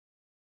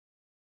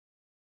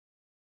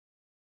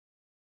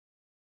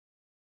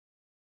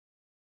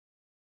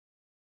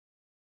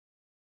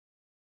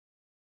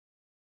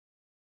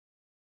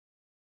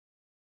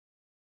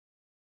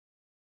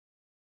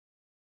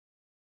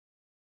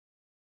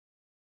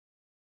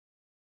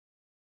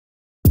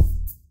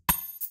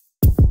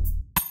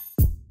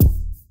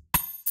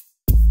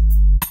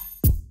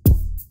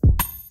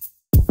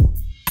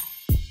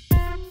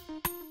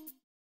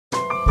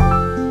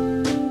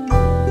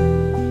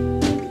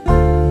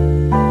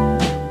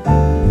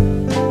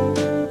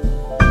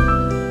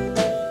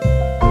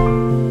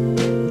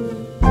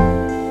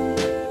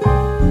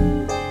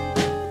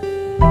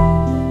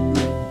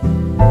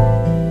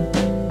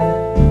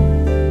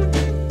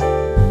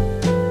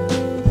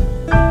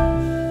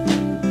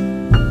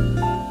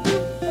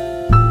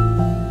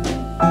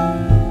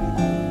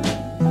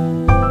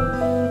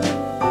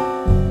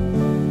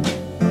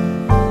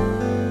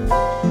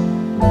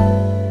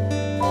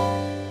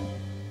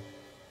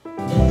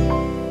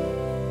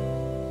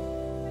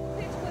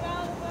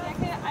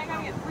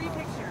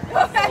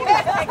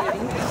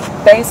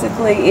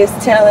Basically, it's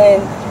telling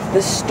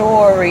the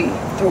story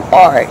through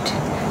art,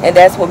 and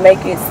that's what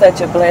makes it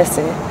such a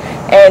blessing.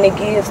 And it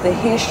gives the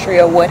history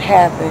of what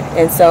happened,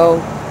 and so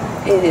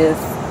it is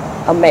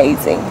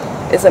amazing.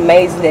 It's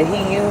amazing that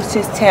he used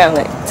his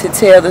talent to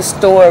tell the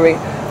story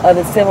of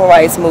the civil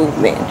rights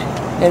movement,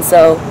 and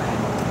so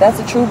that's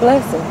a true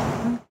blessing.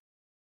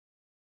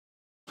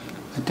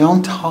 I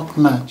don't talk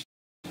much,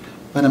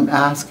 but I'm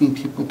asking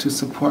people to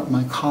support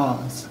my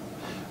cause.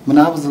 When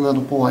I was a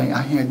little boy,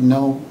 I had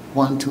no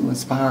one to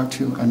aspire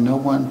to and no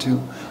one to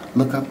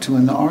look up to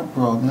in the art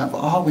world, and I've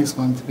always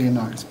wanted to be an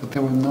artist, but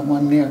there was no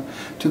one there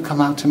to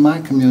come out to my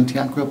community.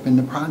 I grew up in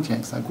the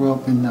projects. I grew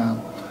up in,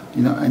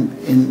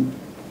 in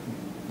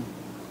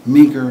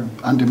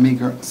under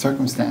meager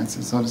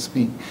circumstances, so to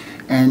speak,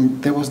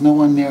 and there was no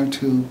one there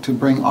to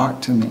bring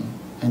art to me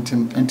and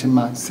to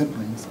my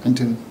siblings and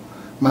to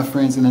my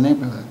friends in the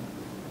neighborhood.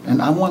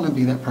 And I want to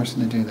be that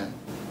person to do that,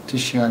 to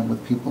share it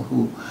with people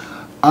who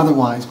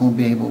otherwise won't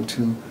be able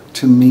to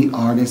meet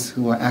artists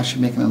who are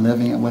actually making a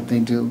living at what they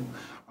do,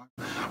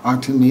 or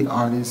to meet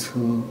artists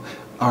who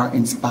are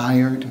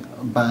inspired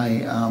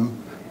by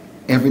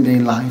everyday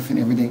life and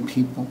everyday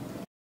people.